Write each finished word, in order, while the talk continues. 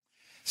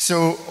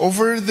So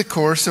over the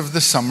course of the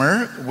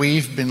summer,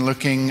 we've been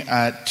looking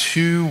at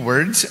two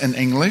words in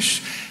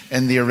English.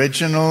 In the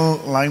original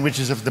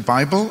languages of the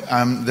Bible,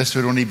 this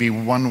would only be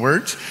one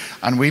word,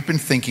 and we've been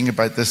thinking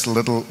about this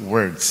little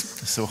words.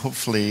 So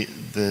hopefully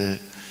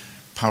the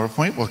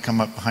PowerPoint will come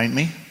up behind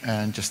me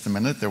in just a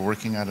minute. They're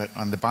working at it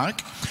on the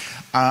back.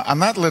 And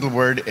that little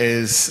word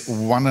is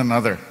one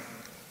another.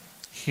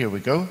 Here we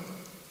go.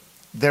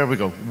 There we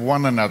go,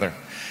 one another.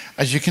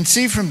 As you can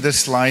see from this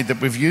slide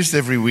that we've used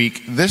every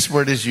week, this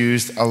word is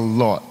used a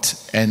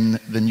lot in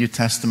the New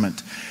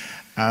Testament.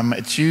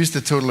 It's used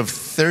a total of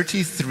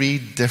 33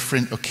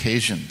 different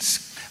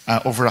occasions.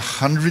 Over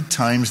 100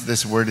 times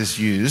this word is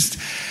used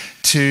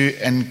to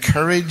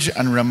encourage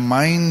and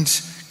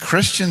remind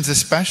Christians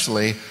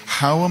especially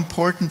how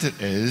important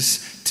it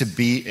is to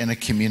be in a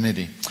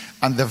community.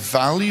 And the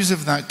values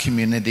of that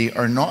community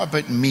are not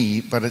about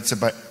me, but it's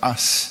about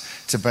us.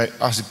 It's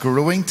about us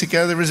growing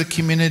together as a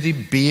community,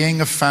 being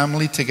a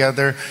family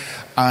together,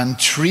 and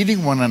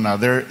treating one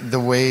another the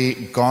way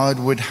God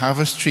would have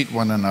us treat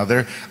one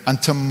another, and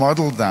to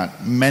model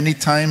that. Many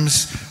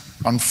times,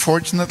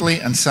 unfortunately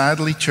and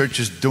sadly,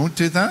 churches don't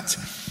do that.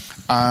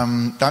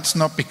 That's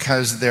not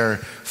because they're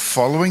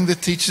following the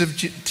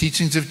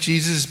teachings of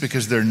Jesus,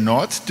 because they're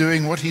not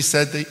doing what he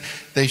said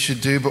they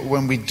should do. But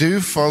when we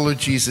do follow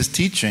Jesus'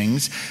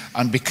 teachings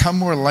and become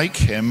more like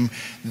him,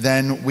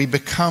 then we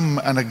become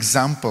an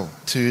example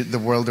to the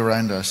world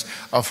around us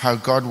of how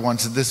God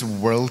wants this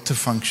world to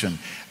function.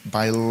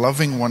 By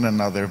loving one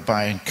another,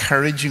 by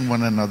encouraging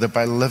one another,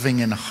 by living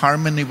in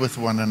harmony with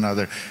one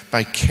another,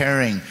 by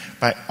caring,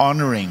 by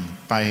honoring,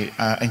 by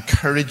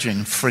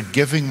encouraging,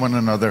 forgiving one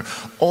another.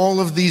 All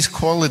of these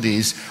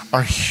qualities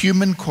are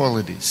human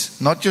qualities,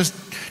 not just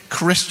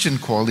Christian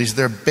qualities.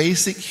 They're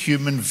basic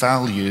human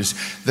values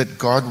that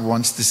God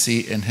wants to see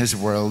in his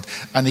world,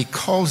 and he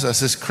calls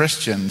us as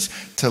Christians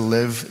to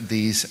live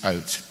these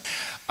out.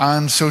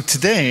 And so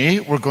today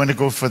we're going to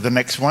go for the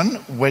next one,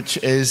 which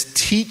is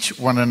teach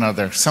one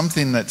another,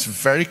 something that's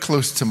very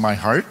close to my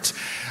heart.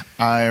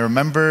 I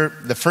remember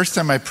the first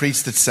time I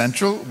preached at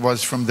Central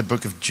was from the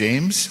book of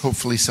James.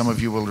 Hopefully some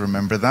of you will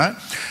remember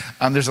that.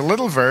 And there's a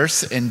little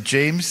verse in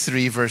James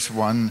 3 verse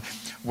 1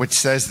 which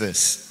says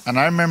this. And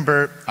I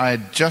remember I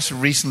had just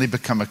recently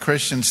become a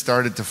Christian,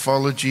 started to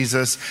follow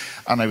Jesus,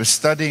 and I was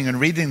studying and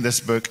reading this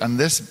book, and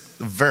this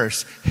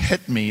verse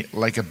hit me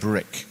like a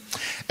brick.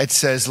 It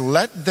says,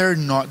 "Let there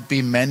not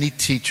be many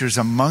teachers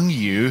among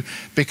you,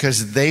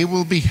 because they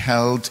will be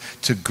held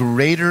to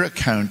greater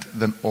account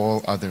than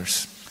all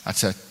others."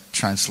 That's a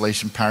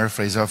translation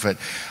paraphrase of it.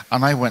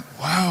 And I went,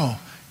 wow,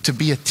 to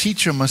be a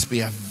teacher must be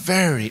a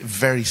very,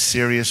 very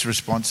serious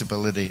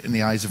responsibility in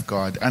the eyes of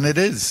God. And it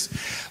is.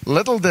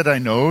 Little did I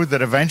know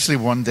that eventually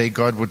one day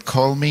God would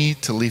call me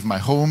to leave my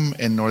home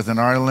in Northern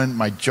Ireland,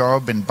 my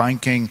job in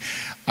banking,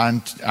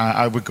 and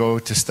I would go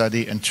to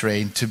study and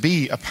train to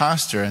be a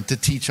pastor and to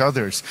teach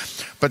others.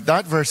 But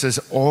that verse has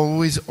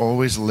always,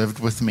 always lived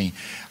with me.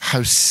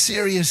 How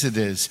serious it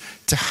is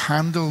to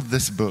handle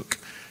this book,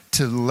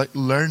 to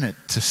learn it,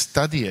 to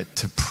study it,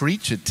 to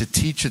preach it, to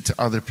teach it to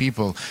other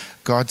people.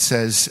 God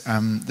says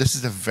this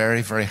is a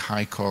very, very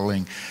high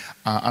calling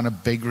and a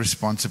big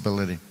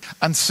responsibility.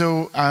 And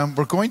so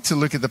we're going to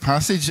look at the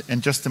passage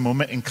in just a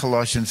moment in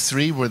Colossians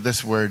 3 where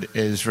this word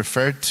is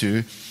referred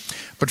to.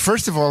 But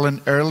first of all,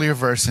 an earlier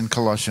verse in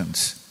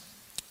Colossians,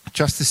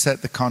 just to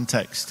set the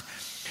context.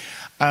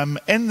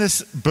 In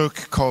this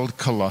book called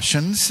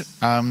Colossians,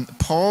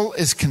 Paul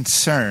is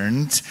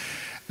concerned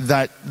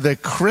that the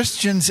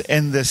Christians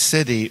in this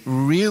city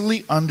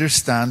really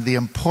understand the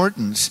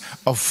importance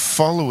of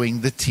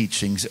following the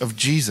teachings of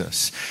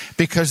Jesus,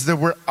 because there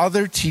were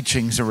other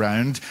teachings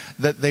around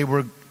that they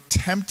were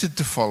tempted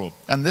to follow.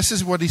 And this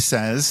is what he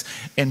says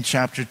in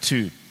chapter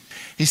 2.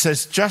 He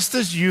says, just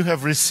as you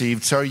have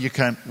received, sorry you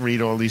can't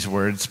read all these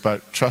words,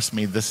 but trust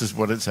me, this is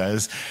what it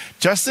says.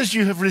 Just as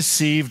you have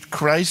received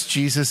Christ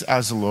Jesus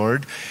as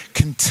Lord,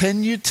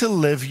 continue to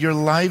live your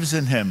lives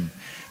in him,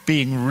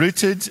 being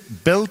rooted,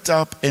 built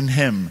up in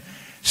him,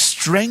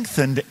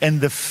 strengthened in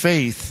the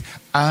faith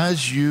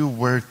as you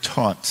were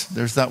taught.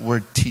 There's that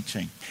word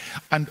teaching.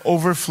 And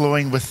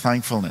overflowing with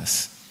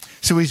thankfulness.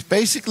 So he's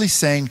basically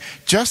saying,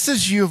 just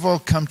as you have all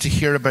come to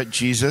hear about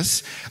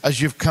Jesus, as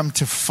you've come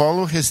to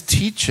follow his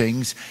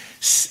teachings,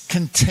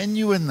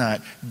 continue in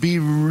that. Be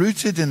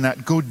rooted in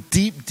that. Go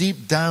deep,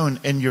 deep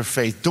down in your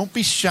faith. Don't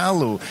be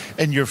shallow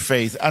in your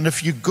faith. And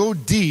if you go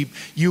deep,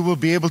 you will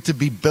be able to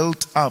be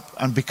built up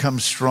and become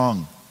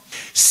strong.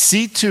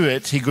 See to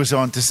it, he goes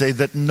on to say,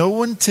 that no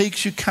one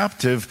takes you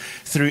captive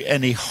through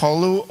any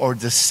hollow or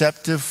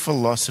deceptive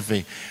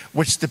philosophy,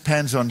 which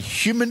depends on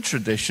human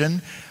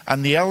tradition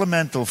and the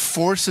elemental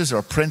forces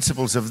or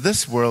principles of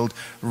this world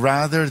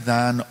rather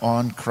than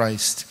on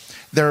Christ.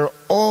 There are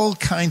all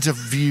kinds of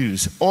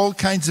views, all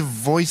kinds of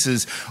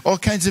voices, all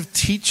kinds of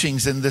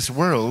teachings in this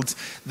world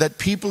that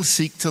people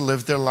seek to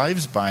live their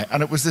lives by.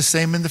 And it was the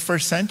same in the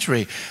first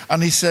century.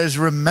 And he says,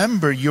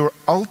 remember, you're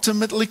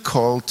ultimately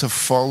called to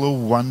follow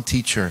one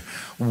teacher,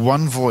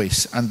 one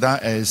voice, and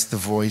that is the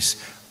voice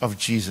of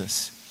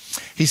Jesus.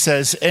 He He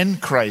says, in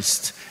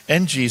Christ,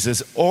 in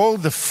Jesus, all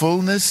the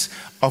fullness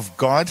of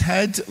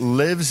Godhead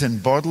lives in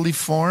bodily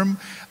form,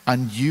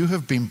 and you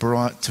have been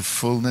brought to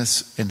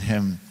fullness in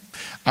him.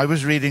 I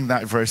was reading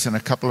that verse in a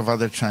couple of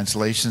other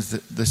translations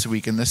this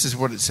week, and this is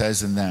what it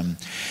says in them.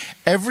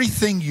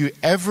 Everything you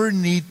ever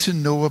need to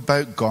know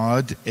about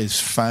God is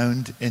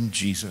found in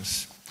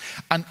Jesus.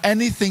 And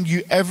anything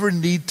you ever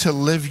need to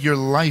live your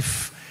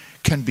life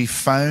can be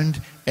found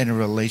in a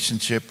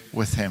relationship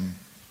with him.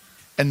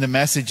 In the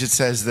Message, it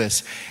says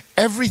this: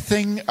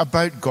 everything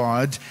about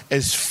God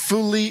is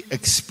fully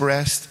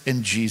expressed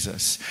in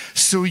Jesus.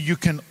 So you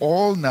can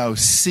all now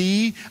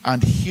see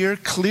and hear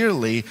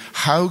clearly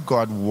how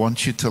God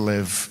wants you to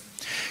live.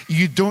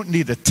 You don't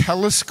need a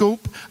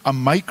telescope, a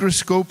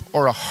microscope,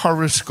 or a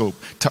horoscope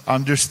to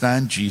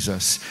understand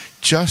Jesus.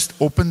 Just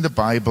open the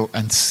Bible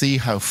and see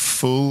how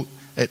full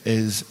it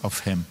is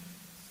of him.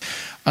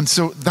 And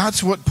so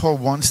that's what Paul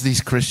wants these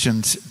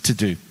Christians to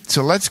do.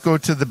 So let's go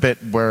to the bit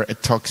where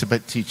it talks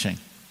about teaching.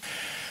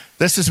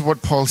 This is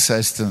what Paul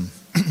says to them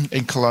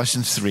in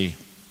Colossians 3.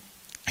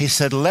 He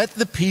said, let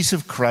the peace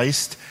of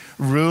Christ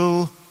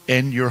rule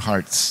in your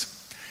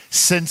hearts,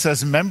 since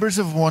as members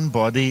of one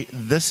body,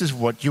 this is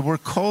what you were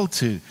called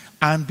to,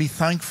 and be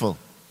thankful.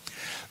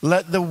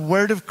 Let the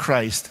word of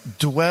Christ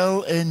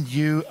dwell in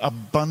you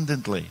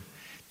abundantly,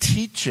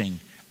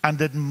 teaching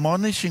and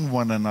admonishing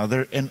one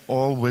another in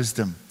all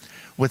wisdom,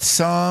 with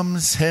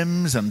psalms,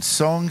 hymns, and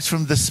songs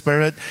from the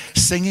Spirit,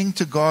 singing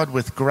to God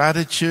with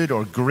gratitude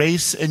or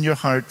grace in your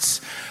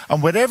hearts.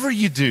 And whatever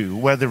you do,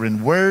 whether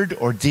in word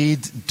or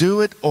deed,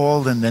 do it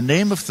all in the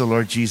name of the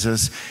Lord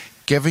Jesus,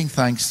 giving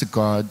thanks to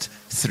God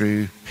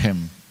through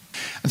him.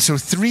 And so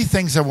 3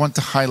 things I want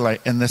to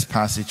highlight in this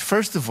passage.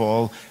 First of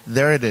all,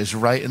 there it is,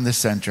 right in the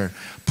center.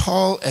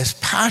 Paul is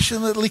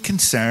passionately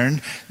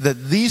concerned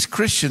that these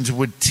Christians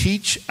would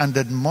teach and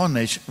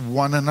admonish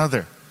one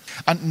another.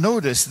 And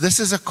notice, this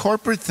is a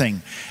corporate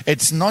thing.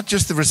 It's not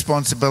just the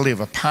responsibility of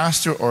a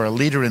pastor or a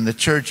leader in the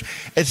church.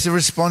 It's the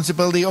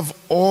responsibility of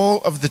all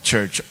of the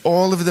church,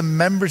 all of the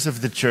members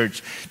of the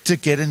church, to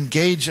get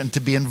engaged and to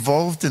be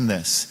involved in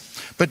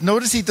this. But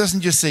notice he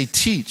doesn't just say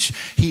teach.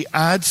 He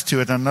adds to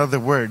it another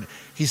word.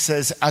 He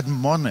says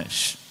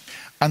admonish.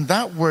 And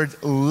that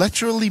word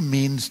literally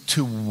means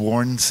to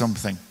warn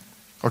something,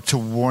 or to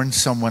warn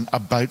someone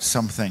about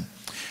something.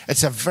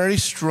 It's a very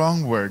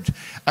strong word.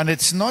 And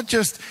it's not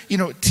just,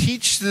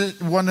 teach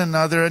one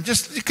another and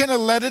just kind of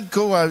let it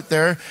go out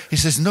there. He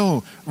says,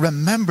 no,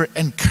 remember,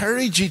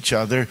 encourage each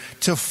other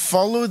to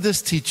follow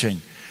this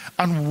teaching.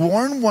 And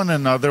warn one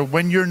another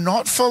when you're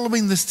not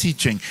following this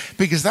teaching.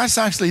 Because that's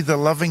actually the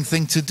loving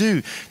thing to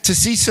do. To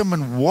see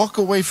someone walk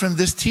away from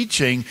this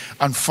teaching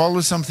and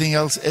follow something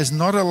else is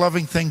not a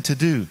loving thing to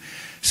do.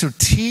 So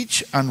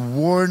teach and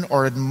warn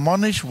or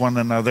admonish one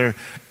another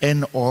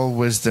in all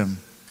wisdom.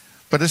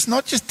 But it's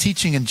not just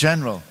teaching in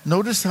general.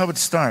 Notice how it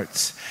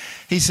starts.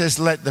 He says,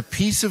 let the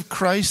peace of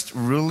Christ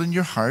rule in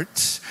your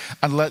hearts,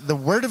 and let the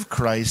word of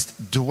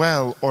Christ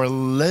dwell or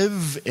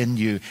live in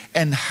you,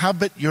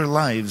 inhabit your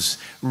lives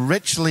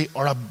richly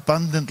or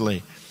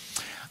abundantly.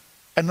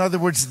 In other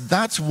words,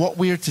 that's what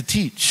we are to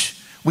teach.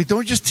 We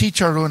don't just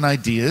teach our own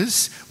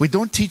ideas. We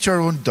don't teach our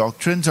own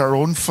doctrines, our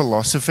own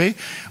philosophy.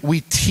 We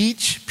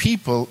teach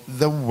people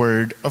the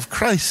word of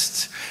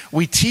Christ.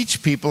 We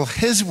teach people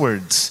his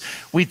words.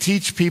 We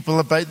teach people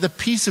about the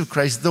peace of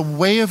Christ, the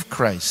way of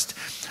Christ.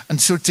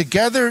 And so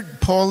together,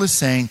 Paul is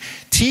saying,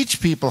 teach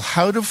people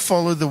how to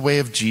follow the way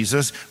of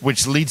Jesus,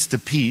 which leads to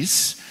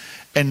peace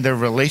in their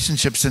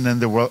relationships and in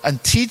the world,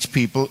 and teach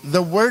people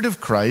the word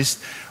of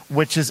Christ,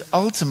 which is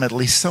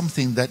ultimately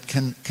something that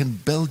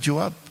can build you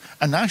up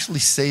and actually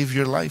save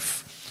your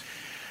life.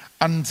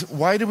 And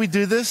why do we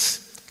do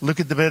this? Look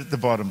at the bit at the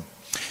bottom.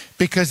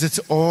 Because it's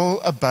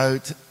all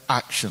about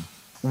action.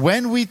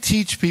 When we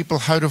teach people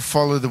how to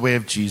follow the way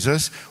of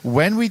Jesus,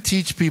 when we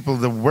teach people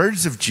the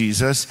words of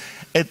Jesus,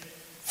 it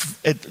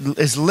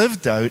is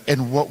lived out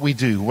in what we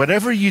do.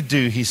 Whatever you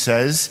do, he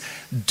says,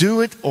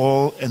 do it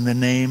all in the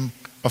name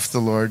of the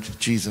Lord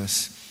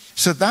Jesus.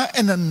 So that,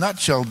 in a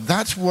nutshell,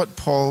 that's what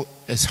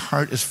Paul's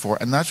heart is for,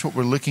 and that's what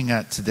we're looking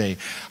at today.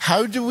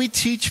 How do we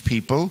teach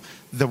people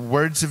the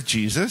words of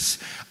Jesus?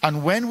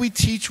 And when we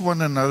teach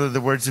one another the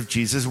words of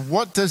Jesus,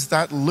 what does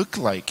that look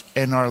like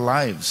in our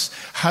lives?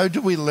 How do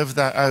we live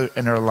that out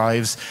in our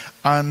lives?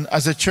 And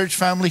as a church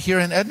family here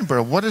in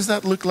Edinburgh, what does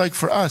that look like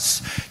for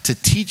us? To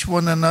teach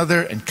one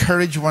another,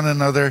 encourage one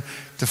another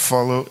to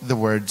follow the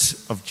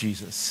words of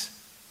Jesus.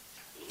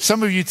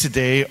 Some of you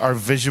today are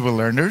visual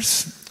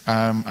learners.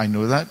 I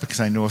know that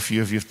because I know a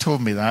few of you have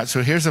told me that.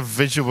 So here's a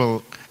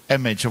visual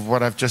image of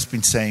what I've just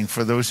been saying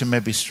for those who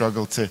maybe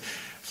struggle to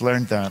have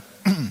learned that.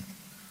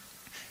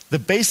 The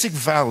basic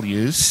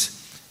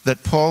values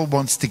that Paul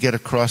wants to get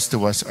across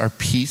to us are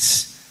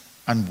peace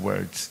and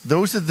words.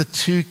 Those are the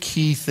 2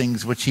 key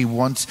things which he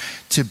wants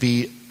to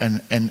be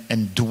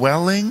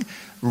indwelling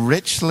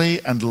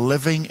richly and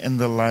living in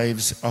the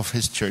lives of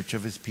his church,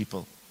 of his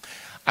people.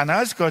 And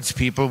as God's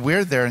people,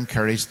 we're there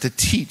encouraged to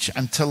teach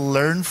and to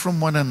learn from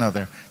one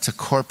another. It's a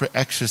corporate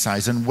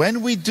exercise. And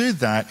when we do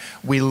that,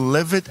 we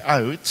live it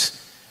out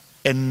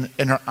in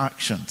our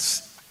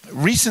actions.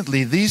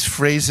 Recently, these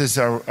phrases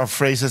are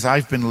phrases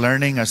I've been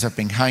learning as I've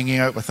been hanging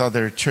out with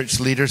other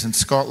church leaders in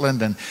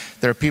Scotland. And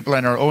there are people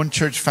in our own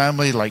church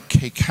family like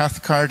Kay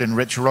Cathcart and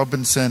Rich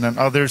Robinson and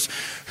others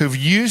who've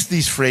used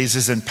these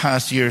phrases in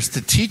past years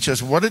to teach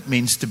us what it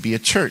means to be a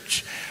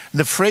church.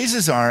 The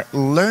phrases are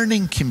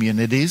learning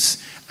communities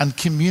and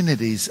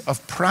communities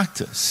of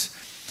practice.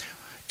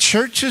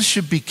 Churches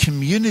should be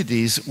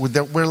communities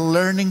that we're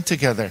learning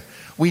together.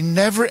 We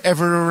never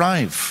ever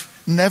arrive.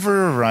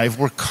 Never arrive.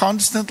 We're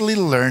constantly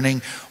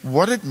learning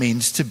what it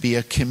means to be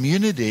a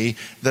community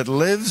that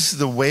lives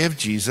the way of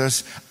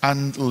Jesus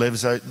and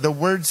lives out the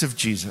words of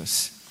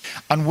Jesus.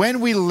 And when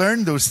we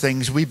learn those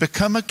things, we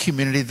become a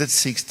community that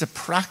seeks to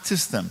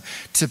practice them,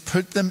 to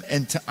put them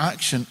into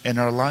action in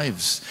our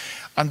lives.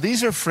 And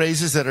these are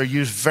phrases that are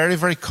used very,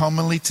 very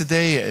commonly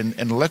today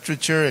in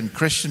literature, in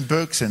Christian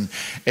books, and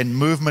in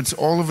movements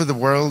all over the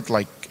world,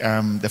 like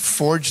the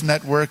Forge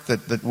network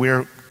that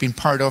we're been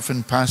part of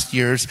in past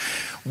years.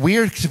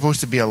 We're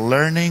supposed to be a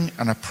learning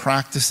and a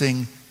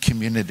practicing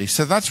community.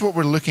 So that's what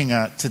we're looking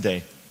at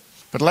today.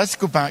 But let's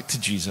go back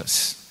to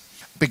Jesus,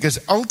 because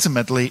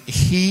ultimately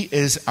he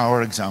is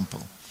our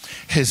example.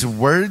 His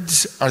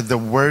words are the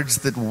words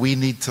that we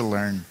need to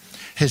learn.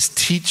 His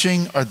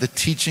teaching are the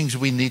teachings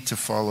we need to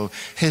follow.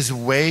 His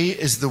way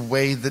is the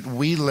way that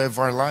we live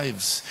our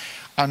lives.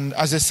 And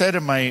as I said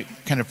in my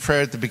kind of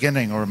prayer at the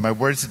beginning, or my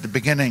words at the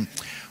beginning,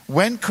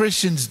 when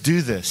Christians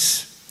do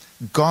this,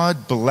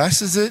 God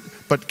blesses it,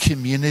 but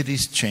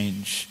communities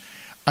change.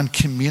 And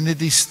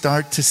communities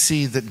start to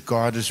see that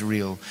God is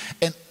real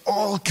in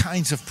all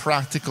kinds of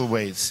practical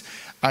ways.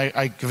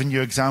 I've given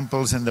you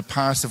examples in the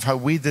past of how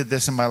we did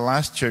this in my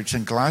last church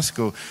in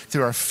Glasgow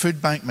through our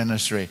food bank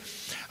ministry.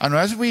 And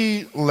as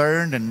we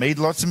learned and made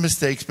lots of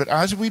mistakes, but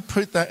as we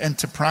put that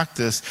into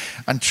practice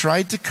and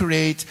tried to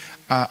create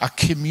a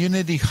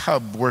community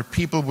hub where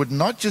people would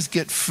not just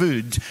get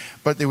food,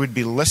 but they would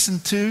be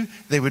listened to,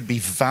 they would be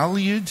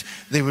valued,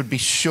 they would be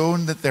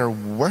shown that they're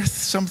worth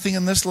something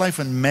in this life.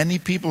 And many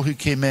people who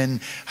came in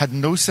had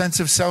no sense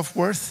of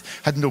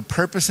self-worth, had no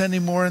purpose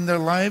anymore in their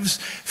lives,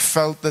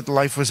 felt that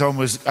life was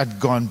almost had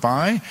gone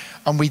by.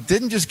 And we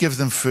didn't just give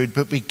them food,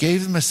 but we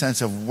gave them a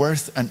sense of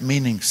worth and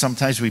meaning.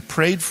 Sometimes we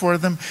prayed for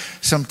them,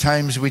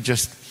 sometimes we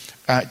just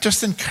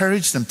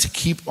encouraged them to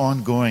keep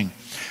on going.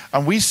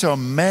 And we saw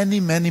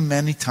many, many,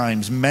 many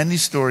times, many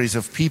stories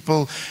of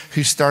people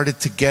who started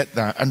to get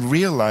that and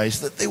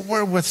realized that they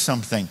were worth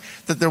something,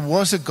 that there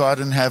was a God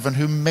in heaven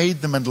who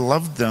made them and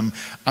loved them,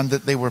 and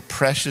that they were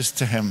precious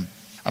to him.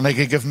 And I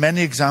could give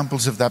many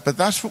examples of that, but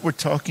that's what we're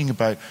talking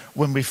about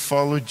when we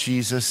follow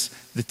Jesus,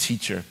 the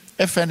teacher.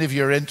 If any of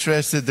you are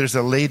interested, there's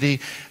a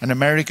lady, an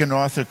American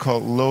author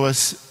called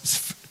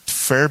Lois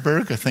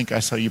Fairberg, I think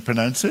that's how you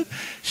pronounce it.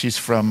 She's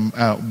from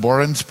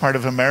Warren's part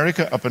of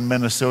America, up in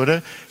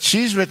Minnesota.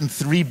 She's written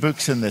 3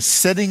 books in this: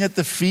 Sitting at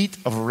the Feet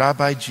of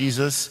Rabbi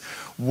Jesus,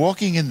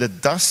 Walking in the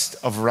Dust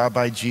of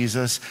Rabbi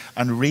Jesus,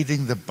 and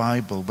Reading the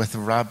Bible with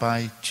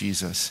Rabbi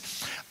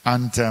Jesus.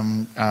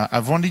 And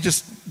I've only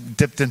just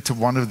dipped into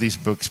one of these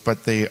books,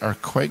 but they are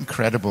quite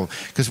incredible.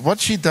 Because what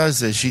she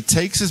does is she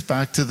takes us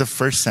back to the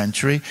 1st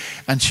century,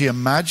 and she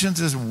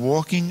imagines us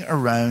walking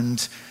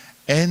around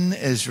in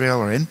Israel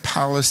or in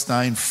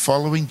Palestine,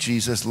 following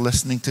Jesus,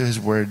 listening to his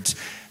words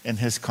in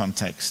his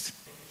context.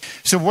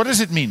 So what does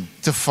it mean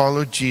to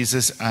follow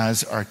Jesus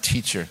as our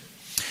teacher?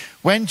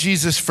 When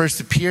Jesus first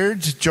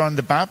appeared, John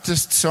the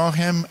Baptist saw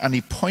him and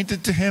he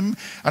pointed to him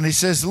and he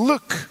says,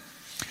 "Look,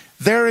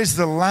 there is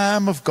the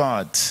Lamb of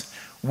God."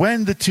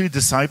 When the 2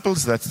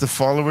 disciples, that's the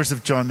followers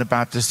of John the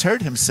Baptist,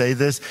 heard him say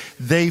this,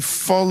 they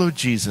followed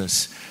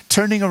Jesus.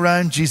 Turning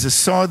around, Jesus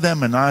saw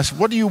them and asked,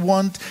 "What do you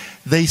want?"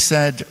 They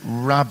said,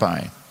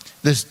 "Rabbi,"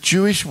 this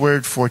Jewish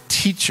word for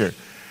teacher.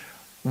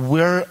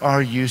 "Where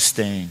are you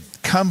staying?"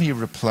 "Come," he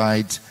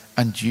replied,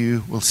 "and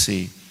you will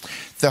see."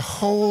 The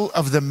whole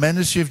of the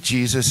ministry of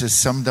Jesus is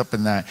summed up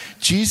in that.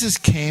 Jesus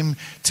came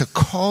to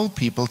call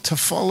people to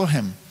follow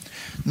him.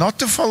 Not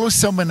to follow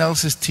someone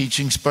else's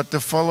teachings, but to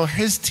follow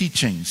his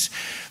teachings.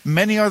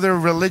 Many other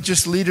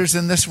religious leaders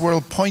in this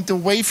world point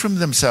away from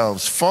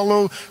themselves.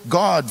 Follow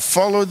God,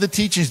 follow the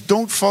teachings,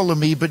 don't follow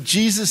me. But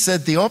Jesus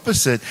said the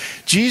opposite.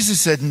 Jesus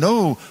said,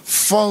 no,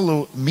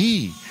 follow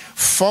me.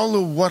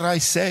 Follow what I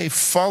say,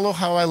 follow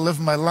how I live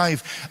my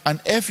life. And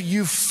if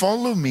you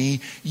follow me,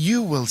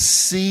 you will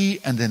see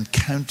and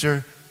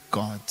encounter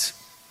God.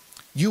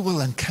 You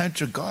will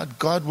encounter God.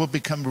 God will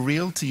become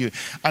real to you.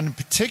 And in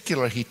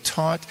particular, he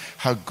taught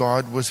how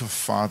God was a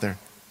father.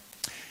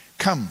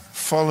 Come,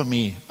 follow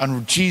me.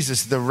 And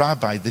Jesus, the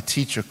rabbi, the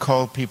teacher,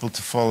 called people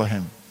to follow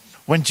him.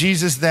 When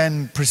Jesus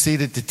then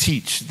proceeded to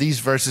teach, these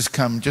verses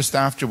come just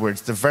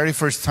afterwards. The very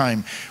first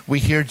time we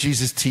hear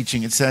Jesus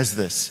teaching, it says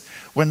this: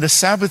 when the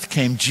Sabbath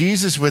came,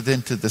 Jesus went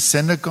into the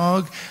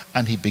synagogue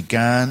and he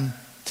began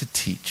to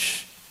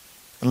teach.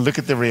 And look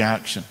at the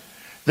reaction.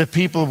 The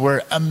people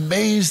were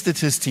amazed at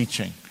his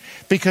teaching.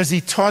 because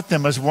he taught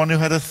them as one who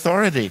had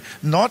authority,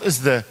 not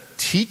as the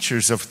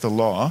teachers of the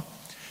law.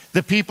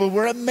 The people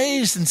were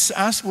amazed and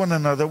asked one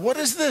another, "What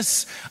is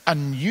this? A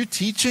new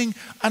teaching,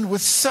 and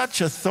with such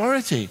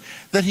authority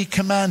that he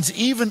commands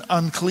even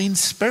unclean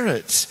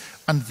spirits,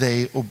 and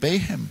they obey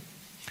him."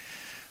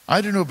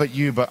 I don't know about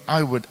you, but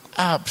I would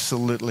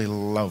absolutely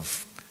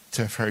love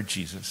to have heard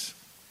Jesus.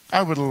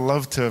 I would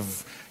love to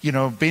have,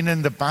 been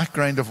in the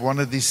background of one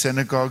of these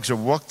synagogues, or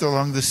walked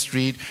along the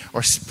street,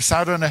 or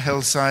sat on a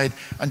hillside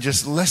and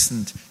just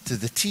listened to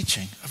the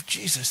teaching of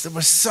Jesus. There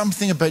was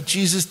something about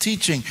Jesus'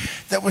 teaching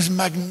that was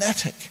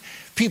magnetic.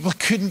 People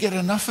couldn't get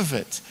enough of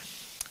it.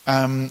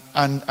 And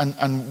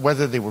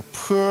whether they were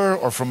poor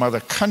or from other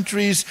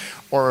countries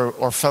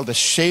or felt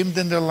ashamed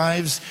in their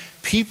lives,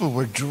 people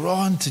were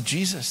drawn to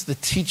Jesus,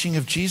 the teaching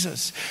of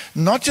Jesus.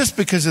 Not just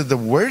because of the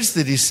words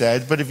that he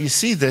said, but if you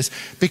see this,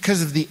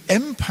 because of the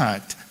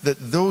impact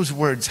that those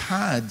words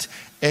had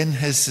in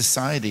his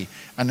society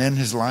and in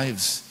his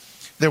lives.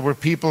 There were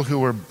people who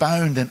were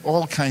bound in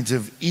all kinds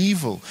of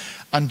evil,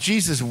 and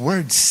Jesus'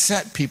 words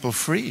set people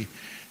free.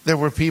 There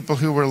were people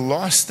who were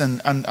lost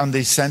and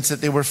they sensed that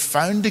they were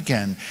found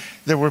again.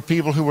 There were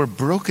people who were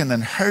broken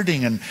and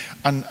hurting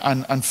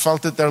and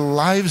felt that their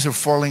lives were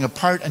falling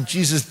apart, and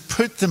Jesus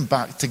put them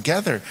back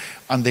together,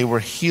 and they were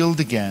healed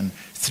again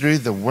through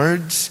the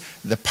words,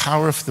 the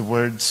power of the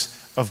words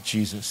of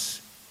Jesus.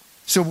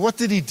 So what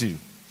did he do?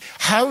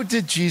 How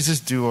did Jesus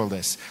do all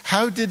this?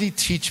 How did he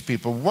teach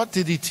people? What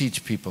did he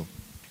teach people?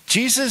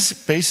 Jesus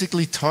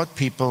basically taught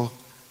people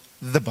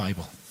the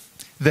Bible.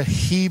 The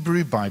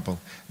Hebrew Bible.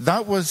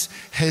 That was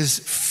his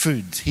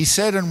food. He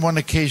said on one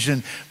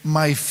occasion,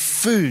 "My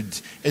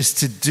food is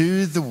to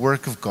do the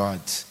work of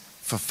God,"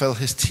 fulfill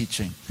his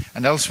teaching.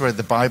 And elsewhere,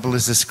 the Bible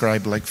is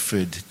described like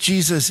food.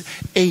 Jesus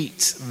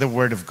ate the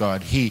word of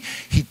God. He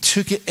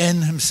took it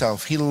in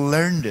himself. He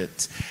learned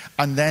it.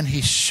 And then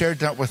he shared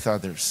that with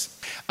others.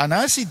 And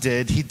as he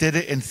did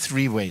it in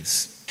three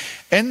ways.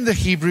 In the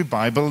Hebrew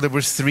Bible, there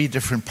was three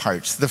different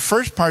parts. The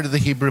first part of the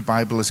Hebrew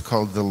Bible is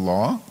called the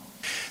law.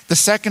 The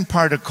second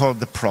part are called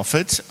the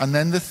prophets, and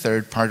then the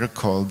third part are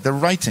called the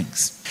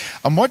writings.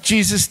 And what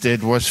Jesus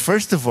did was,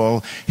 first of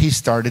all, he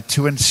started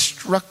to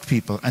instruct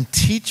people and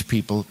teach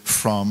people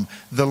from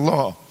the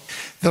law.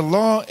 The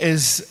law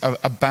is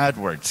a bad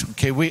word.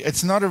 Okay,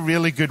 it's not a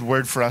really good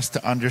word for us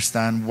to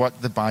understand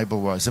what the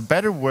Bible was. A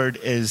better word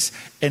is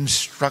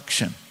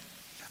instruction.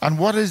 And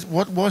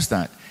what was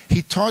that?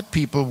 He taught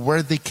people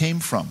where they came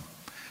from.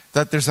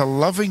 That there's a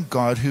loving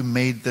God who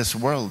made this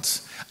world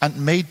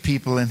and made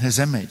people in his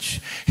image.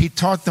 He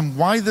taught them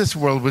why this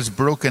world was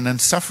broken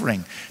and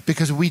suffering,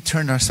 because we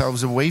turn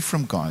ourselves away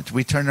from God.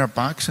 We turn our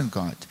backs on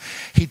God.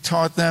 He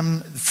taught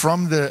them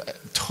from the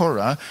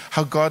Torah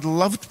how God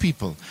loved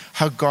people,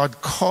 how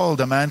God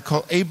called a man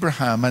called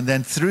Abraham, and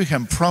then through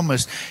him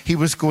promised he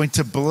was going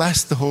to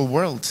bless the whole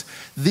world.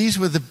 These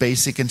were the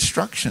basic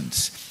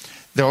instructions.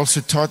 They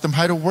also taught them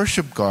how to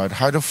worship God,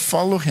 how to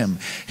follow him.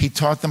 He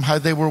taught them how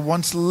they were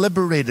once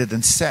liberated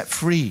and set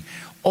free.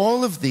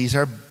 All of these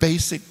are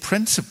basic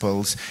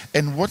principles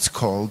in what's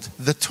called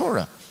the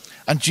Torah.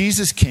 And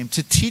Jesus came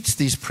to teach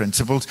these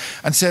principles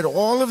and said,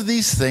 all of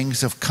these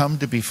things have come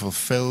to be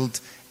fulfilled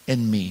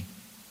in me.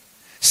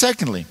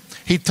 Secondly,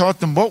 he taught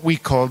them what we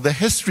call the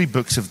history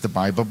books of the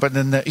Bible, but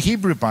in the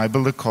Hebrew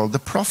Bible they're called the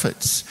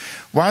prophets.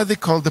 Why are they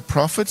called the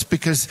prophets?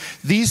 Because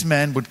these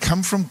men would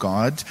come from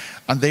God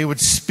and they would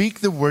speak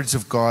the words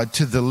of God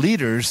to the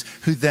leaders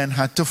who then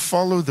had to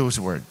follow those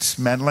words,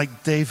 men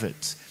like David.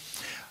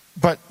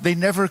 But they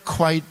never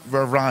quite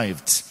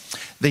arrived.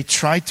 They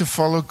tried to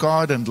follow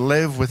God and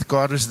live with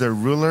God as their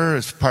ruler,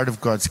 as part of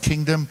God's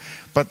kingdom,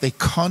 but they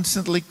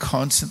constantly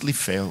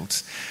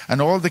failed. And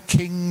all the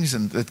kings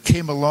that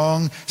came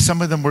along,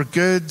 some of them were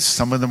good,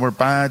 some of them were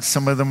bad,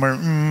 some of them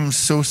were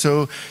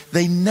so-so.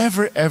 They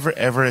never,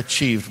 ever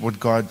achieved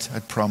what God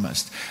had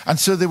promised. And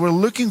so they were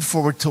looking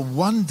forward to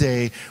one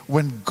day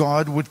when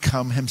God would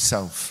come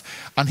himself.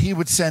 And he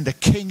would send a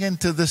king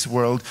into this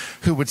world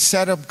who would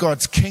set up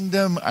God's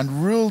kingdom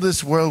and rule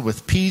this world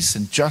with peace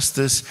and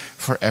justice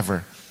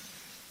forever.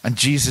 And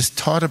Jesus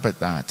taught about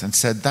that and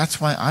said,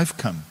 that's why I've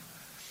come.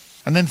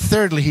 And then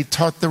thirdly, he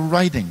taught the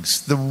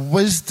writings, the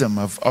wisdom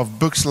of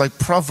books like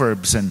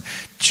Proverbs and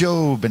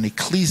Job and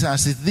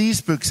Ecclesiastes,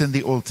 these books in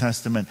the Old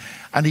Testament.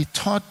 And he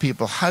taught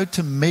people how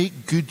to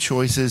make good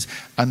choices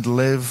and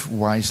live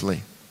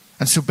wisely.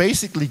 And so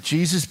basically,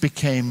 Jesus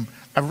became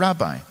a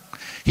rabbi.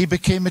 He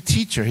became a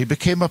teacher. He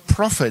became a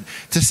prophet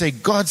to say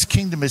God's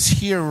kingdom is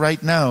here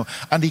right now.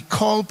 And he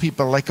called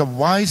people like a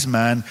wise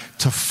man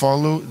to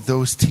follow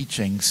those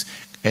teachings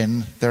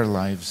in their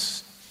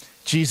lives.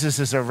 Jesus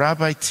as a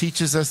rabbi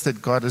teaches us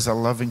that God is a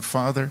loving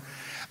Father.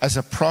 As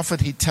a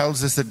prophet, he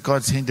tells us that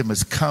God's kingdom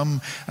has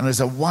come. And as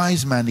a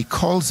wise man, he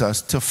calls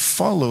us to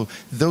follow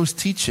those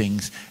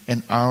teachings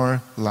in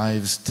our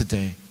lives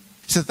today.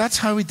 So that's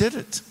how he did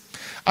it.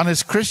 And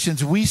as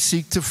Christians, we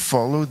seek to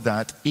follow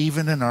that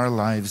even in our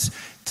lives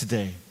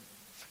today.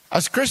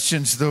 As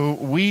Christians, though,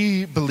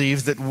 we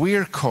believe that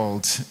we're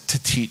called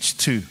to teach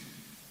too.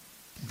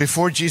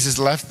 before Jesus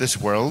left this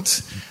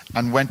world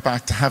and went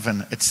back to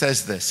heaven, it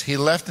says this. He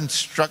left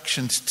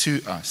instructions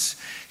to us.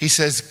 He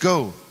says,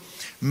 go,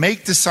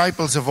 make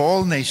disciples of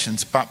all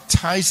nations,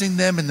 baptizing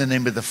them in the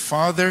name of the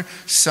Father,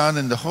 Son,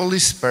 and the Holy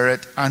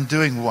Spirit, and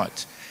doing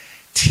what?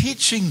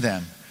 Teaching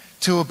them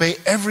to obey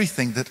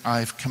everything that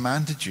I've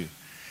commanded you.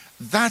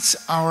 That's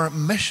our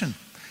mission.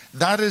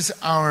 That is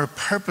our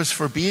purpose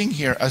for being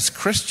here as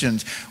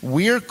Christians.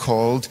 We're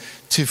called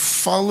to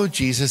follow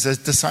Jesus as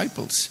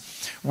disciples.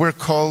 We're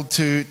called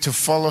to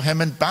follow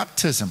him in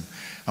baptism.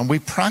 And we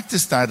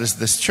practice that as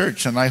this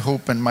church. And I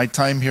hope in my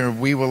time here,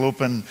 we will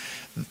open,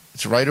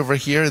 it's right over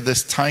here,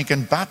 this tank,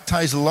 and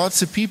baptize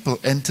lots of people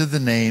into the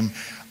name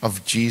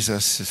of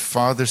Jesus, his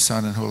Father,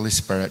 Son, and Holy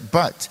Spirit.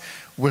 But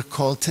we're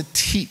called to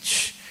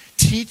teach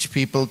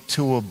people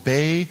to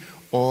obey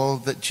all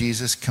that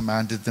Jesus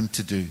commanded them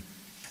to do.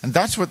 And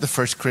that's what the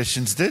first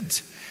Christians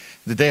did.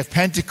 The day of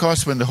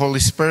Pentecost, when the Holy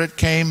Spirit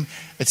came,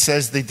 it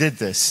says they did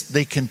this.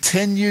 They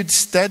continued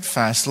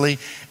steadfastly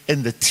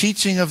in the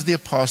teaching of the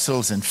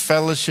apostles, in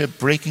fellowship,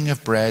 breaking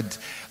of bread,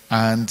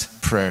 and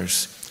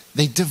prayers.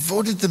 They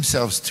devoted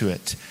themselves to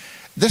it.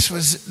 This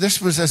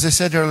was, as I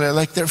said earlier,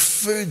 like their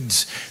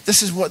foods.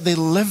 This is what they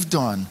lived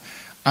on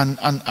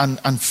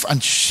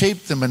and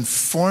shaped them and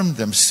formed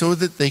them so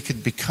that they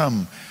could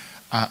become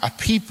a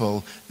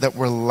people that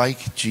were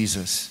like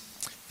Jesus.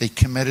 They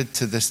committed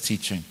to this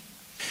teaching.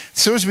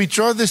 So as we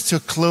draw this to a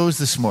close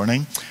this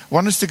morning, I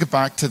want us to go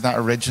back to that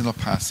original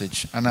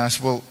passage and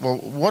ask, well,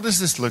 what does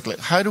this look like?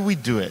 How do we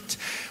do it?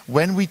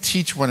 When we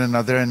teach one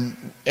another,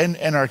 and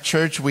in our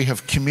church we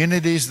have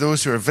communities,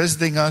 those who are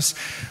visiting us.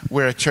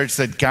 We're a church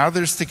that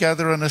gathers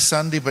together on a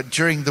Sunday, but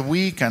during the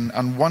week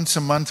and once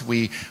a month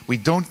we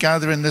don't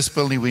gather in this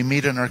building, we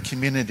meet in our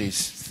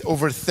communities.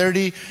 Over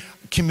 30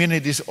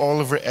 communities all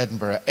over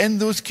Edinburgh. In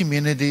those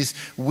communities,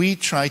 we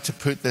try to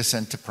put this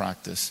into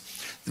practice.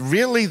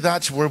 Really,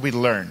 that's where we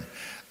learn.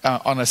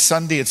 On a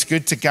Sunday, it's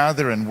good to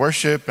gather and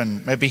worship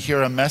and maybe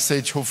hear a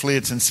message. Hopefully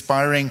it's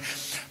inspiring.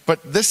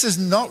 But this is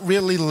not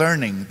really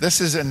learning. This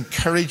is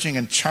encouraging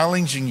and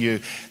challenging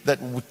you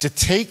to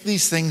take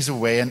these things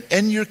away and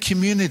in your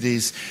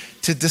communities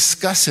to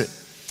discuss it,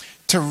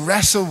 to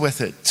wrestle with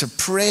it, to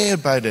pray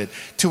about it,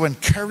 to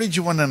encourage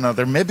one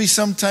another, maybe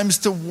sometimes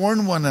to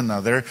warn one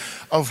another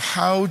of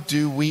how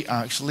do we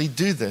actually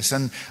do this.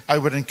 And I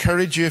would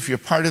encourage you, if you're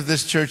part of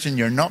this church and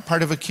you're not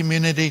part of a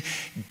community,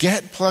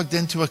 get plugged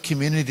into a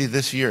community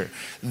this year.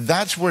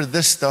 That's where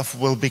this stuff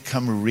will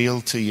become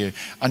real to you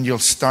and you'll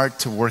start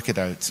to work it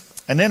out.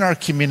 And in our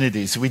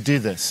communities, we do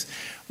this.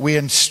 We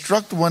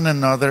instruct one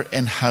another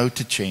in how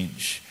to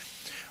change.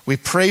 We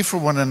pray for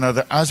one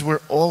another as we're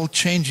all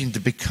changing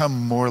to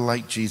become more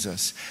like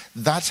Jesus.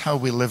 That's how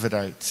we live it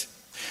out.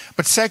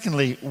 But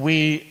secondly,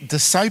 we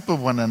disciple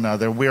one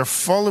another. We are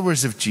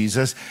followers of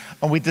Jesus,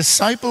 and we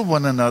disciple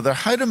one another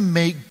how to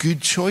make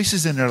good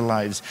choices in our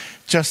lives,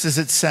 just as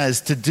it says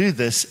to do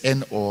this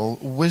in all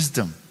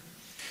wisdom.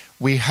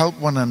 We help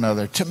one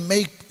another to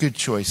make good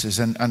choices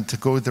and to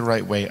go the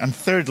right way. And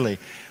thirdly,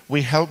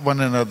 we help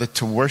one another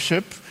to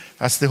worship.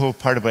 That's the whole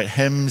part about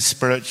hymns,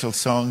 spiritual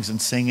songs,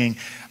 and singing,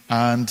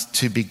 and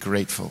to be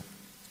grateful.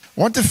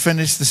 I want to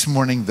finish this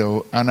morning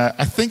though, and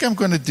I think I'm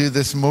going to do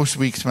this most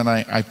weeks when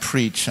I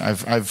preach.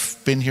 I've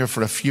been here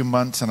for a few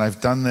months and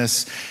I've done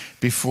this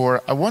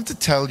before. I want to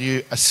tell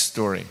you a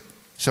story.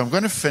 So I'm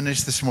going to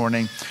finish this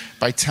morning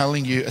by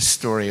telling you a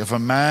story of a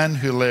man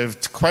who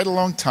lived quite a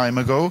long time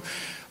ago,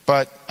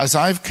 but as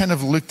I've kind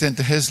of looked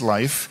into his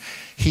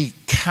life, he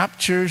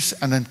captures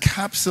and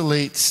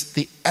encapsulates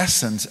the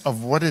essence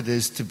of what it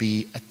is to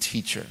be a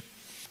teacher.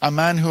 A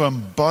man who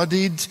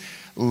embodied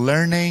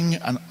learning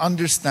and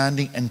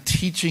understanding and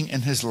teaching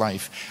in his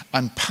life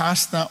and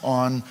passed that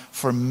on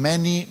for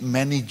many,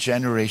 many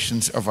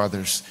generations of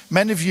others.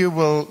 Many of you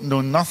will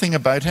know nothing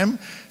about him.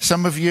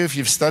 Some of you, if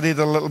you've studied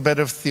a little bit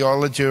of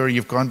theology or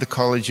you've gone to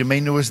college, you may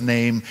know his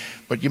name,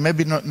 but you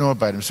maybe not know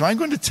about him. So I'm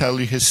going to tell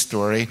you his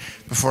story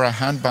before I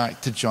hand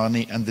back to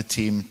Johnny and the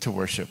team to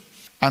worship.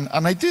 And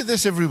I do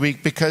this every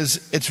week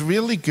because it's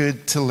really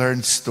good to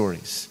learn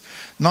stories.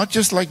 Not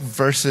just like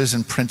verses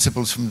and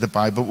principles from the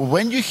Bible, but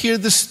when you hear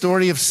the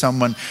story of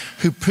someone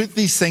who put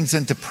these things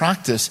into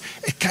practice,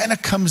 it kind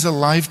of comes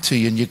alive to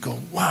you and you go,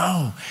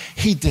 wow,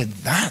 he did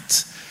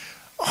that.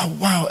 Oh,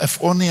 wow,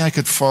 if only I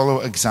could follow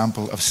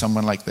example of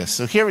someone like this.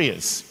 So here he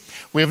is.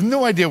 We have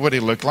no idea what he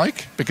looked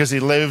like because he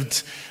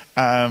lived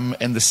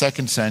in the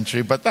 2nd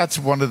century, but that's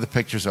one of the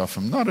pictures of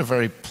him. Not a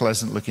very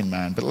pleasant looking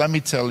man, but let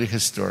me tell you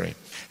his story.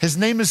 His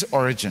name is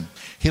Origen.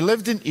 He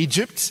lived in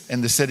Egypt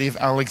in the city of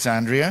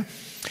Alexandria.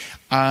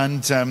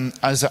 And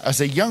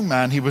as a young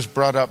man, he was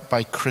brought up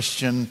by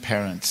Christian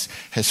parents.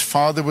 His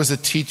father was a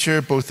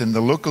teacher, both in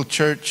the local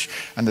church,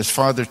 and his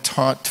father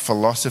taught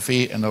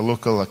philosophy in a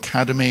local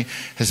academy.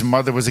 His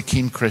mother was a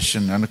keen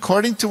Christian. And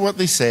according to what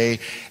they say,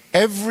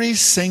 every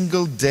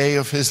single day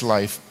of his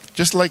life,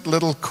 just like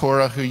little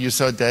Cora, who you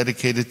saw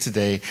dedicated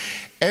today,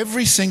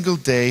 every single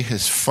day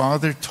his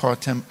father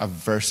taught him a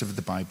verse of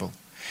the Bible.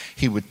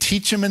 He would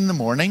teach him in the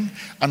morning,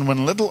 and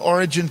when little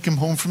Origen came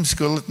home from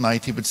school at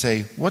night, he would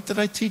say, "What did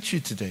I teach you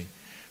today?"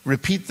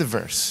 Repeat the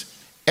verse.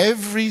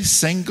 Every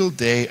single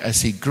day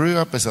as he grew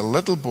up as a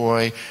little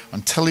boy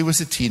until he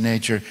was a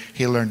teenager,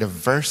 he learned a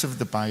verse of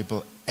the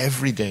Bible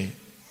every day.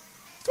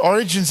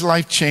 Origen's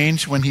life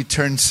changed when he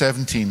turned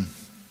 17.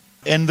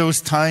 In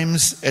those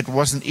times, it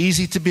wasn't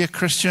easy to be a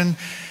Christian.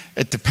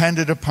 It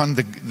depended upon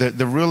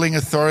the ruling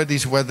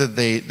authorities whether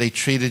they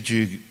treated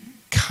you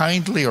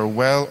kindly or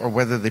well, or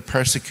whether they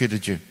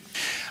persecuted you.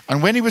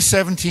 And when he was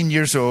 17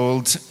 years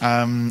old,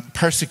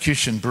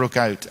 persecution broke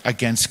out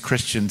against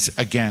Christians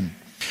again.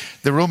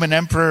 The Roman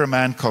emperor, a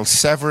man called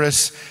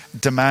Severus,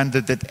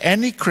 demanded that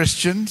any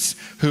Christians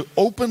who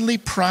openly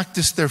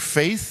practiced their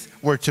faith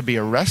were to be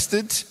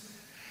arrested.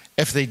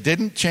 If they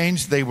didn't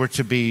change, they were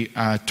to be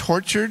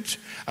tortured.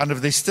 And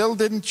if they still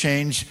didn't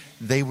change,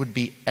 they would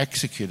be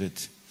executed.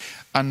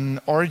 And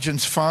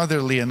Origen's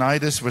father,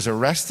 Leonidas, was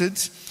arrested.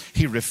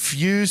 He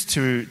refused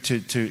to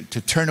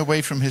turn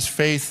away from his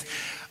faith,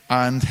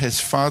 and his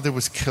father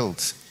was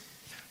killed.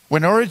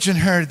 When Origen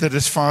heard that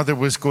his father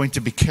was going to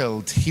be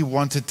killed, he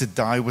wanted to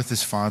die with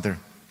his father.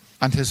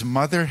 And his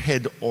mother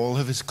hid all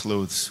of his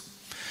clothes.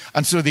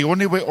 And so the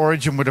only way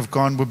Origen would have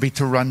gone would be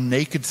to run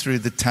naked through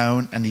the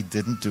town, and he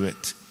didn't do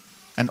it.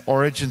 And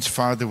Origen's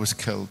father was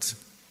killed.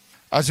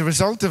 As a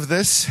result of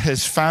this,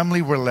 his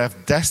family were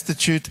left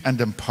destitute and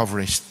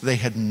impoverished. They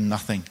had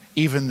nothing.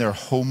 Even their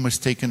home was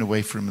taken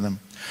away from them.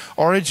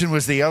 Origen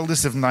was the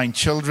eldest of 9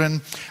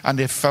 children, and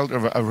he felt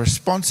a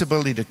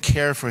responsibility to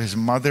care for his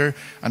mother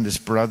and his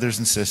brothers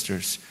and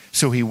sisters.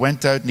 So he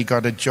went out and he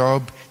got a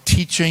job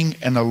teaching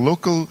in a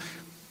local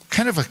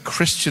kind of a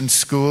Christian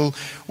school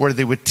where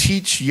they would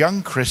teach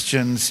young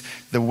Christians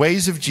the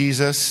ways of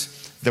Jesus,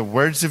 the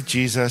words of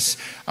Jesus.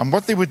 And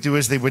what they would do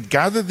is they would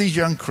gather these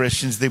young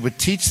Christians, they would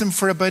teach them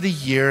for about a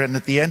year, and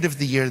at the end of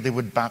the year they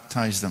would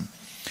baptize them.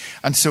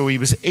 And so he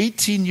was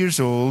 18 years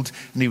old,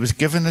 and he was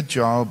given a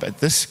job at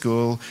this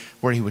school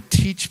where he would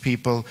teach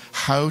people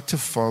how to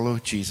follow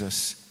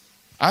Jesus.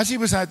 As he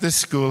was at this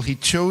school, he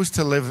chose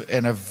to live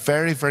in a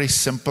very, very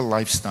simple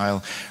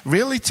lifestyle,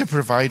 really to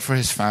provide for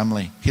his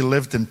family. He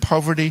lived in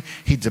poverty,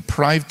 he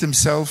deprived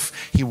himself,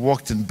 he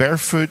walked in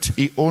barefoot,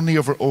 he only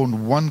ever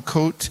owned one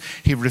coat,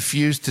 he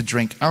refused to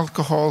drink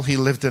alcohol, he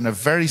lived in a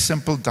very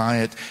simple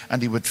diet,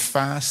 and he would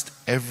fast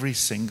every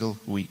single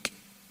week.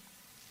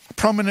 A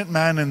prominent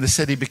man in the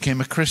city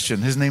became a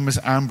Christian. His name was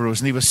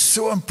Ambrose, and he was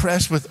so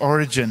impressed with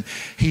Origen,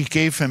 he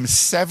gave him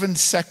 7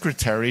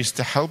 secretaries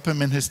to help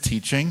him in his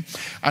teaching,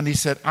 and he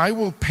said, "I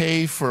will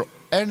pay for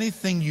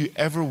anything you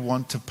ever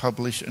want to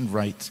publish and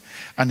write."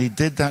 And he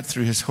did that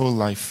through his whole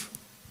life.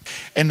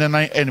 And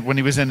when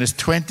he was in his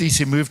 20s,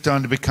 he moved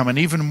on to become an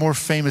even more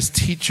famous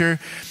teacher,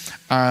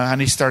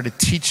 and he started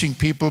teaching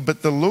people.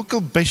 But the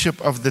local bishop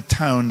of the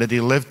town that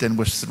he lived in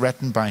was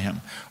threatened by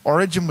him.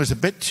 Origen was a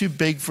bit too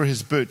big for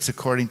his boots,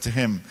 according to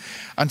him.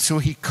 And so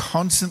he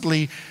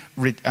constantly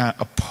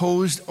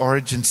opposed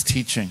Origen's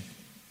teaching.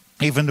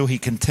 Even though he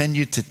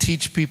continued to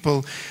teach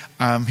people,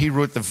 he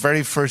wrote the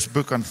very first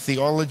book on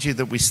theology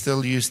that we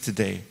still use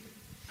today.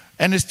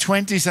 In his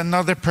 20s,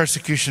 another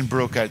persecution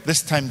broke out.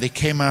 This time they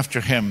came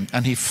after him,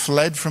 and he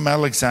fled from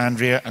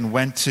Alexandria and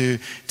went to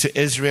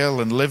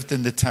Israel and lived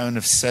in the town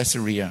of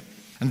Caesarea.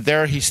 And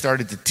there he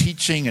started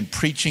teaching and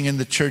preaching in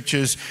the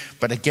churches.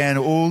 But again,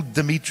 old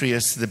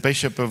Demetrius, the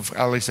bishop of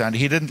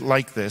Alexandria, he didn't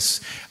like this,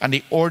 and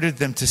he ordered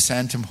them to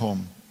send him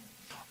home.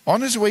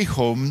 On his way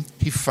home,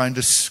 he found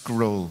a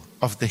scroll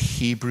of the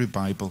Hebrew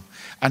Bible,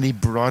 and he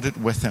brought it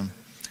with him.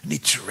 And he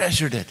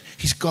treasured it.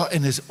 He's got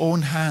in his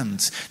own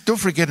hands. Don't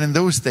forget, in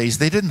those days,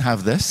 they didn't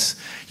have this.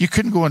 You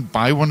couldn't go and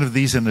buy one of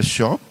these in a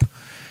shop.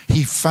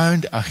 He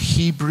found a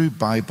Hebrew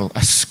Bible,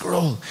 a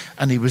scroll,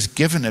 and he was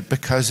given it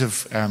because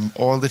of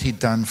all that he'd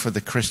done for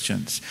the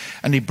Christians.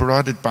 And he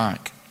brought it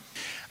back.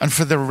 And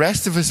for the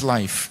rest of his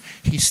life,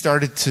 he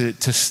started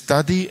to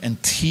study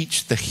and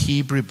teach the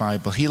Hebrew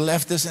Bible. He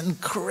left this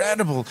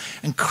incredible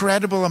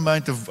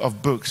amount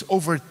of books,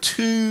 over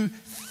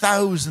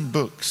 2,000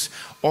 books,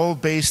 all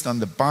based on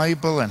the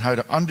Bible and how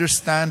to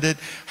understand it,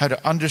 how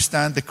to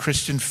understand the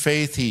Christian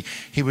faith.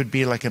 He would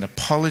be like an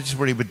apologist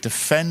where he would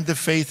defend the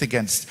faith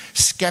against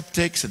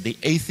skeptics and the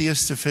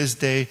atheists of his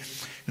day.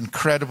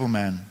 Incredible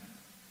man.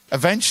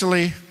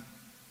 Eventually,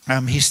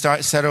 he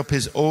set up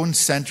his own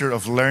center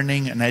of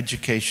learning and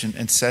education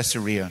in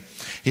Caesarea.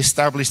 He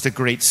established a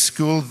great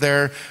school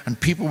there, and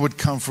people would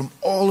come from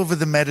all over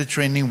the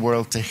Mediterranean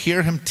world to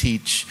hear him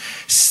teach,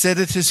 sit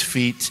at his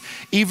feet.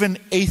 Even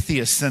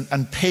atheists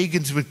and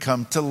pagans would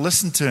come to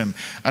listen to him.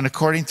 And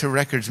according to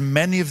records,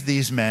 many of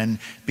these men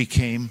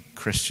became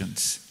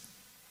Christians.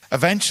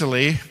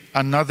 Eventually,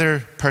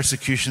 another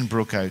persecution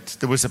broke out.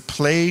 There was a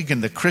plague,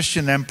 and the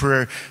Christian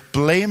emperor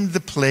blamed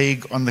the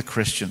plague on the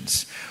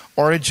Christians.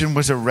 Origen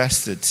was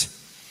arrested.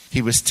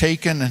 He was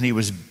taken and he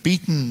was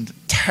beaten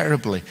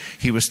terribly.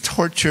 He was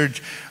tortured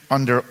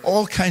under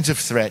all kinds of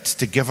threats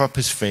to give up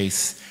his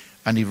faith,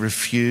 and he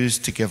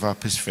refused to give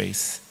up his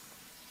faith.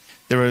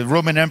 There was a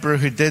Roman emperor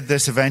who did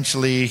this.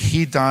 Eventually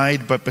he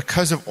died, but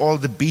because of all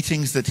the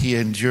beatings that he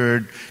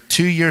endured,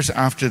 2 years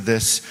after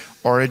this,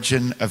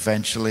 Origen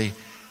eventually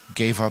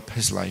gave up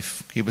his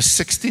life. He was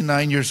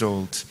 69 years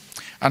old,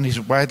 and he's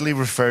widely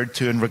referred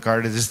to and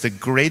regarded as the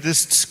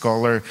greatest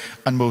scholar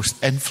and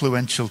most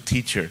influential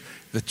teacher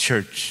the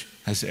church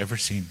has ever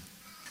seen.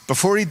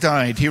 Before he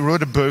died, he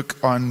wrote a book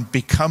on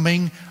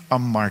becoming a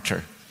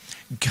martyr.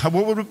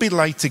 What would it be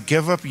like to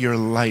give up your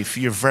life,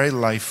 your very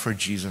life, for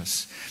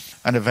Jesus?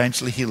 And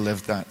eventually he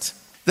lived that.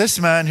 This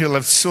man who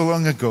lived so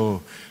long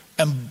ago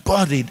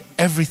embodied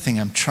everything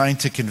I'm trying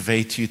to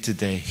convey to you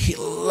today. He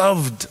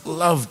loved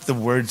the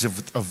words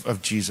of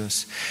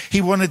Jesus.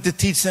 He wanted to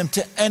teach them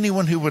to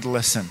anyone who would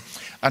listen.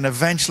 And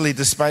eventually,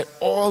 despite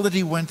all that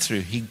he went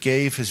through, he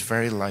gave his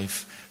very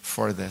life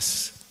for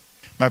this.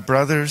 My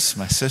brothers,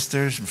 my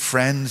sisters, my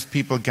friends,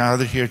 people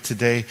gathered here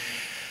today,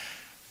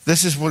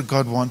 this is what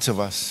God wants of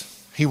us.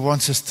 He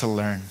wants us to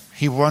learn.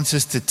 He wants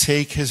us to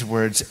take his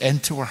words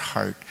into our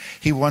heart.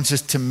 He wants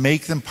us to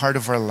make them part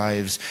of our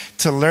lives,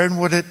 to learn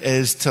what it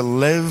is to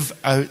live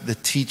out the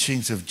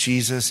teachings of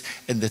Jesus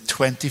in the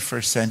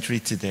 21st century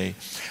today.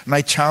 And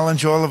I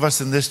challenge all of us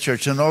in this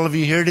church and all of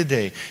you here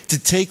today to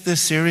take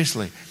this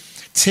seriously.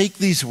 Take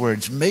these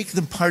words, make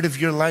them part of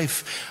your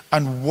life,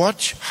 and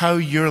watch how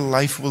your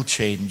life will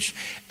change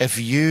if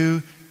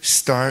you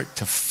start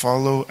to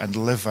follow and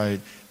live out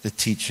the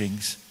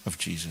teachings of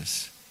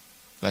Jesus.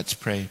 Let's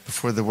pray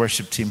before the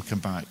worship team come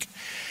back.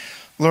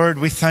 Lord,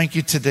 we thank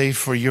you today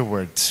for your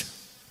words.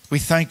 We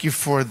thank you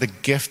for the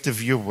gift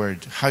of your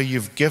word, how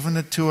you've given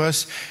it to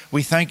us.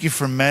 We thank you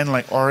for men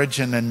like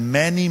Origen and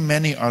many,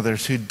 many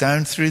others who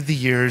down through the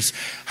years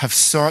have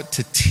sought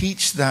to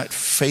teach that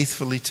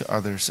faithfully to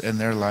others in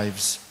their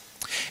lives,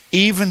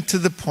 even to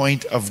the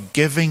point of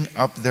giving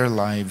up their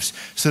lives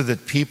so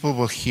that people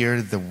will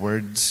hear the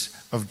words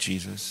of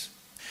Jesus.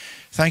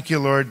 Thank you,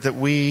 Lord, that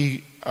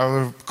we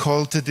are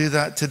called to do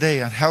that today,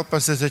 and help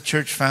us as a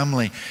church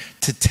family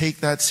to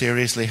take that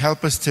seriously.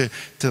 Help us to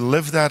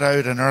live that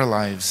out in our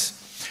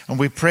lives. And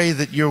we pray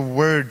that your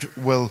word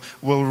will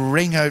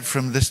ring out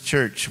from this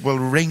church, will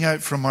ring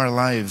out from our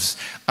lives,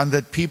 and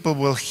that people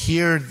will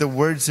hear the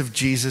words of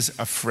Jesus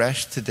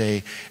afresh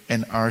today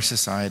in our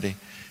society,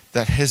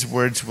 that his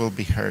words will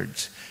be heard.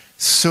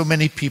 So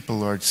many people,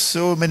 Lord,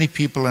 so many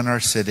people in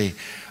our city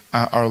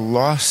are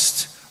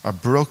lost, are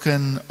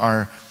broken,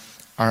 are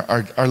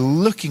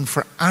looking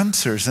for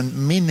answers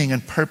and meaning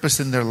and purpose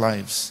in their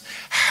lives.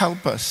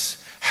 Help us,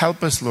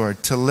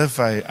 Lord, to live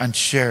out and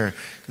share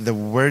the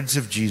words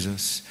of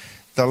Jesus,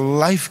 the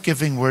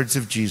life-giving words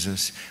of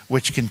Jesus,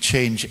 which can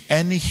change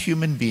any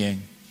human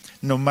being,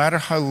 no matter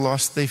how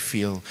lost they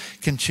feel,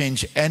 can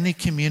change any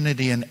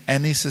community and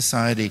any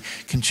society,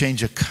 can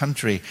change a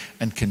country,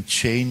 and can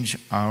change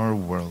our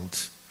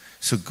world.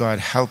 So God,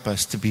 help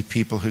us to be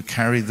people who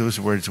carry those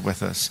words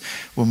with us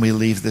when we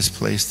leave this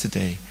place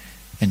today.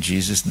 In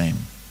Jesus' name,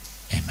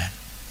 amen.